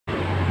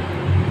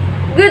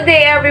Good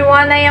day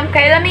everyone, I am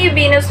Kyla Mae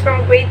B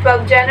from grade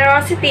 12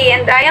 Generosity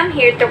and I am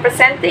here to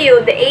present to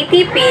you the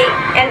ATP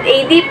and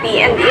ADP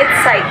and its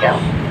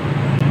cycle.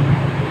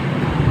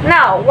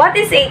 Now, what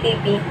is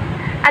ATP?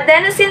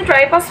 Adenosine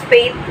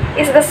triphosphate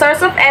is the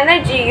source of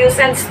energy use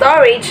and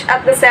storage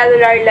at the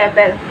cellular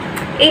level.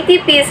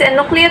 ATP is a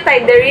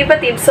nucleotide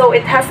derivative, so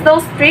it has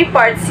those three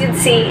parts you'd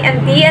see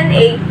in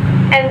DNA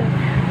and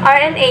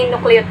RNA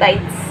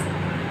nucleotides.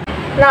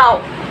 Now,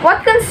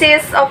 what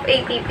consists of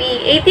ATP?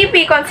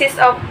 ATP consists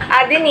of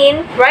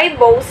adenine,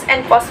 ribose,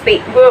 and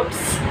phosphate groups.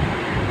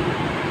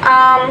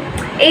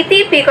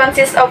 ATP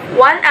consists of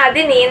one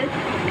adenine,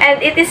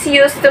 and it is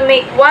used to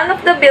make one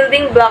of the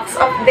building blocks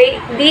of the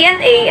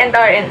DNA and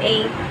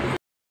RNA.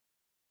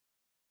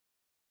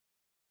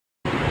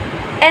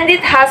 And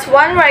it has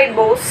one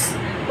ribose,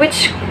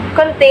 which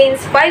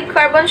contains 5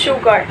 carbon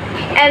sugar,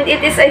 and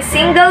it is a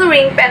single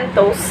ring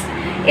pentose.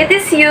 It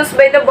is used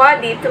by the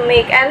body to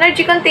make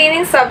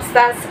energy-containing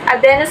substance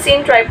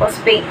adenosine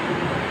triphosphate.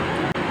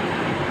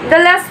 The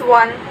last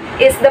one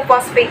is the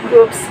phosphate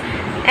groups,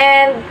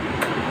 and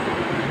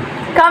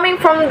coming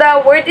from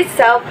the word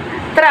itself,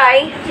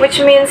 tri,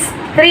 which means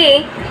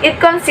 3, it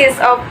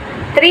consists of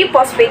 3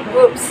 phosphate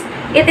groups.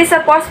 It is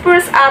a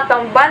phosphorus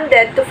atom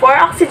bonded to 4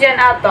 oxygen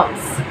atoms,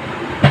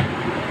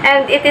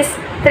 and it is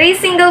 3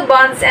 single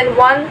bonds and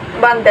 1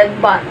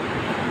 bonded bond.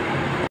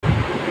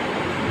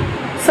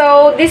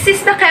 So, this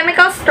is the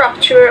chemical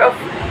structure of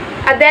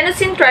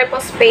adenosine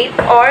triphosphate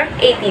or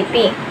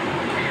ATP.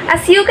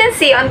 As you can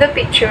see on the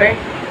picture,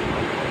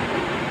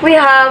 we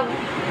have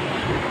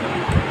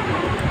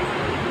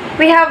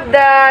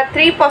the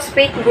 3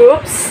 phosphate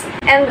groups,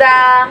 and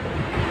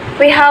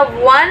we have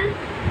 1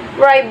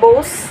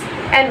 ribose,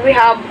 and we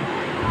have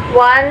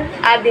 1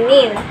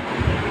 adenine.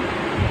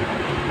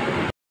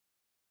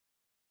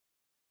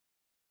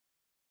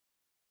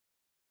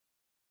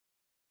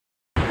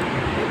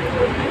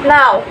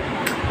 Now,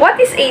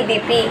 what is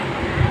ADP?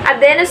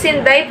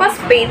 Adenosine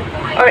diphosphate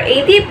or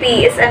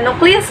ADP is a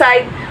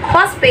nucleoside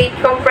phosphate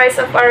comprised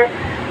of a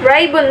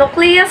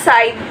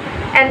ribonucleoside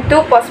and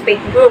 2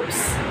 phosphate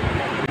groups.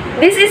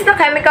 This is the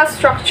chemical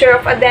structure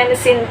of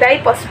adenosine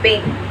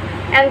diphosphate,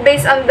 and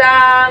based on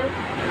the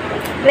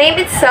name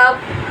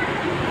itself,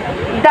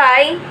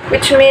 di,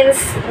 which means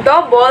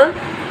double,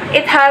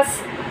 it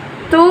has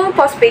 2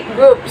 phosphate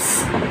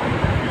groups.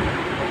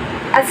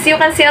 As you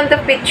can see on the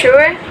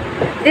picture,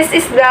 this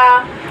is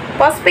the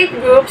phosphate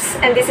groups,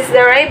 and this is the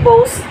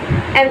ribose,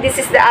 and this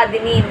is the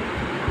adenine.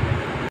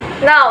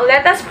 Now,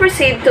 let us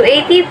proceed to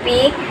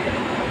ATP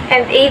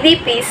and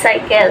ADP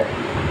cycle.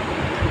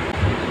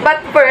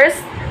 But first,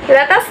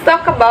 let us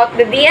talk about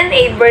the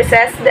DNA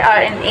versus the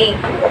RNA.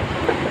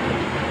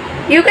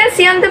 You can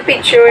see on the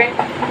picture,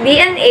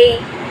 DNA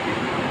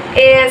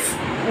is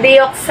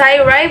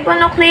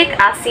deoxyribonucleic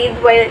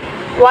acid,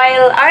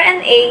 while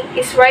RNA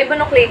is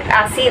ribonucleic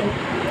acid.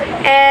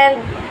 And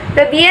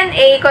the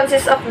DNA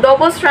consists of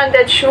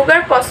double-stranded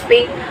sugar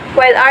phosphate,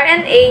 while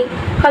RNA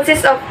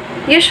consists of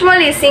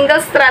usually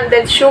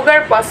single-stranded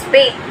sugar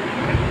phosphate.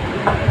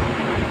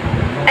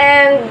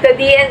 And the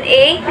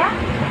DNA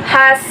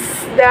has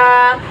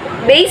the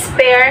base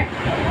pair,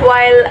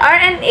 while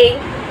RNA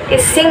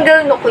is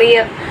single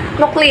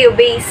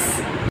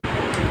nucleobase.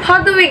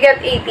 How do we get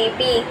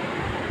ATP?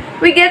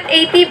 We get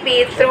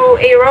ATP through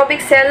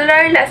aerobic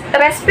cellular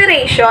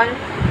respiration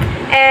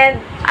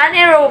and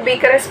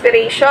anaerobic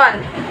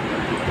respiration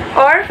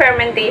or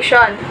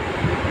fermentation.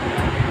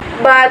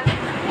 But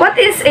what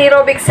is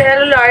aerobic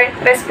cellular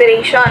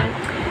respiration?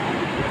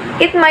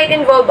 It might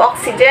involve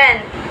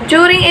oxygen.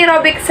 During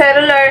aerobic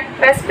cellular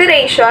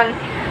respiration,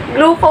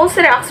 glucose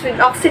reacts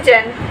with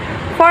oxygen,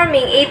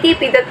 forming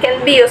ATP that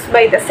can be used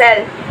by the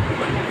cell.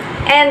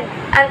 And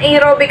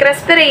anaerobic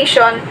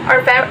respiration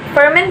or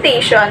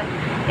fermentation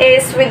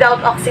is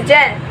without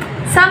oxygen.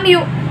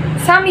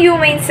 Some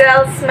human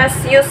cells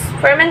must use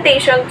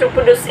fermentation to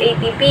produce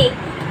ATP.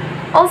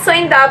 Also,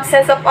 in the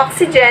absence of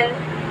oxygen,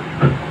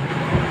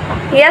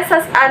 yeast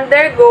has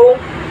undergo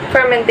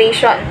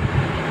fermentation.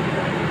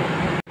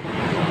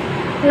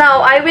 Now,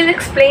 I will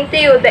explain to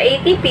you the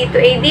ATP to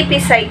ADP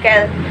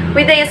cycle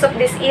with the use of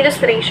this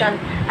illustration.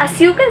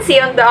 As you can see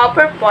on the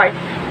upper part,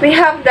 we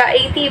have the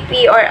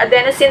ATP or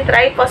adenosine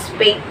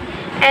triphosphate,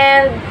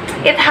 and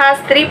it has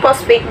 3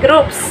 phosphate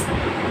groups.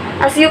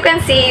 As you can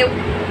see,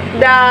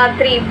 the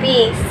 3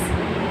 P's.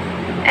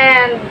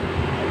 And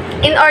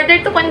in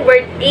order to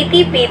convert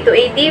ATP to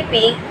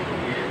ADP,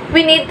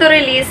 we need to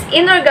release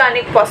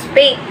inorganic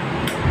phosphate,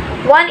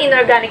 1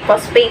 inorganic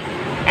phosphate,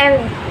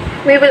 and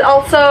we will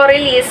also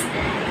release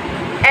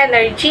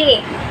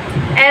energy,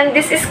 and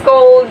this is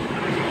called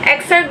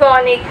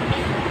exergonic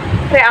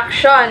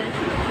reaction.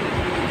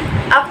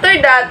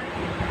 After that,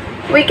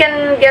 we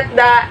can get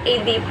the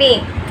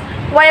ADP.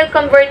 While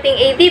converting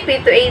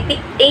ADP to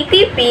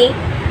ATP,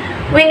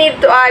 we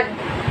need to add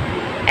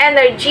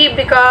energy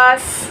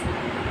because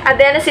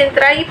adenosine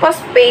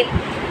triphosphate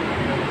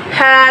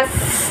has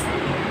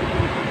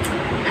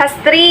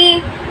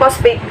 3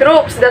 phosphate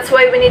groups. That's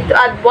why we need to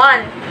add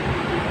 1.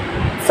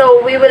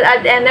 So we will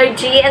add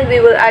energy and we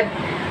will add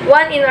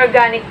one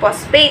inorganic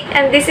phosphate,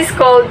 and this is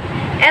called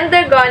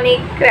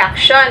endergonic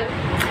reaction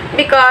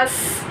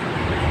because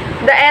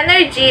the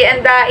energy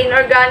and the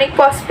inorganic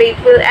phosphate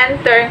will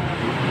enter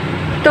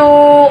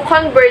to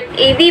convert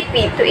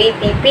ADP to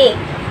ATP.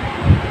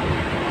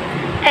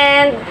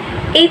 And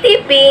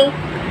ATP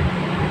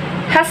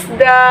has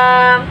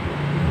the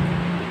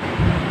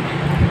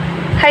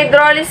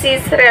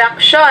hydrolysis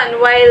reaction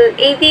while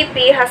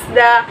ADP has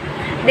the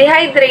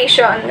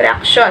dehydration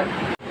reaction.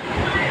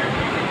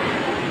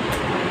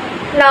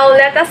 Now,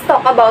 let us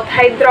talk about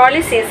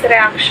hydrolysis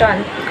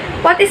reaction.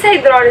 What is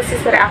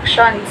hydrolysis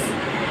reactions?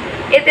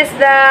 It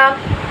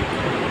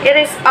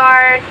is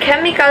our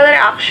chemical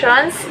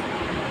reactions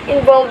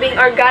involving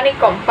organic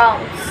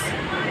compounds,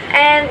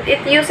 and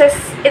it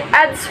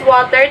adds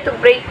water to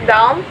break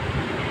down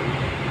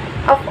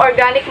of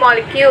organic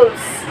molecules.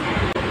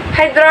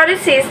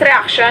 Hydrolysis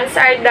reactions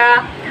are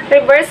the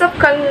reverse of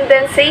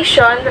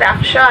condensation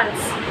reactions.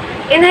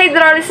 In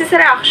hydrolysis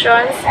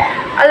reactions,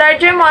 a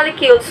larger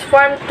molecules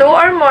form two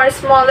or more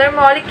smaller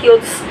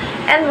molecules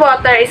and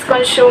water is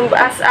consumed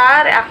as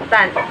a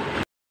reactant.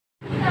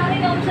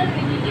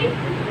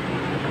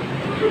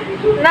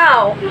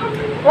 Now,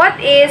 what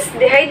is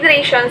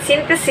dehydration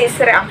synthesis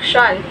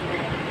reaction?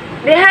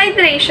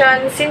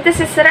 Dehydration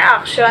synthesis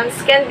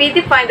reactions can be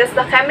defined as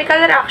the chemical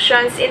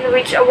reactions in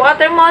which a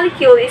water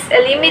molecule is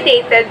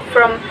eliminated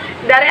from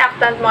the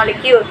reactant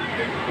molecule.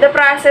 The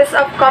process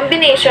of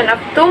combination of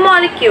two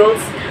molecules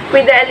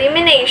with the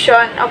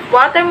elimination of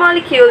water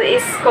molecule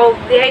is called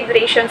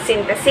dehydration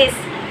synthesis.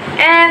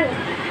 And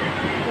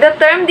the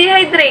term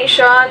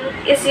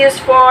dehydration is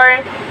used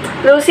for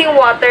losing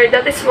water.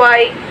 That is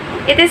why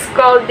it is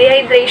called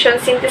dehydration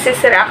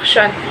synthesis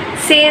reaction,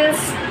 since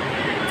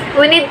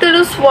we need to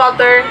lose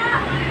water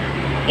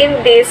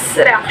in this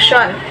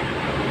reaction.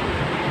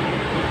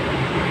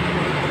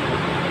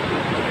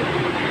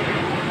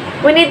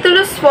 We need to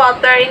lose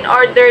water in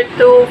order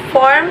to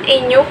form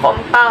a new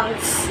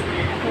compounds.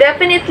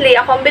 Definitely,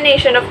 a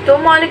combination of two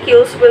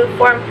molecules will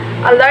form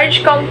a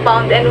large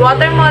compound, and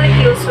water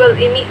molecules will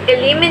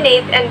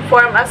eliminate and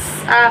form as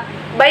a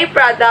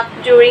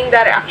byproduct during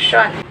the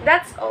reaction.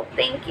 That's all.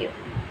 Thank you.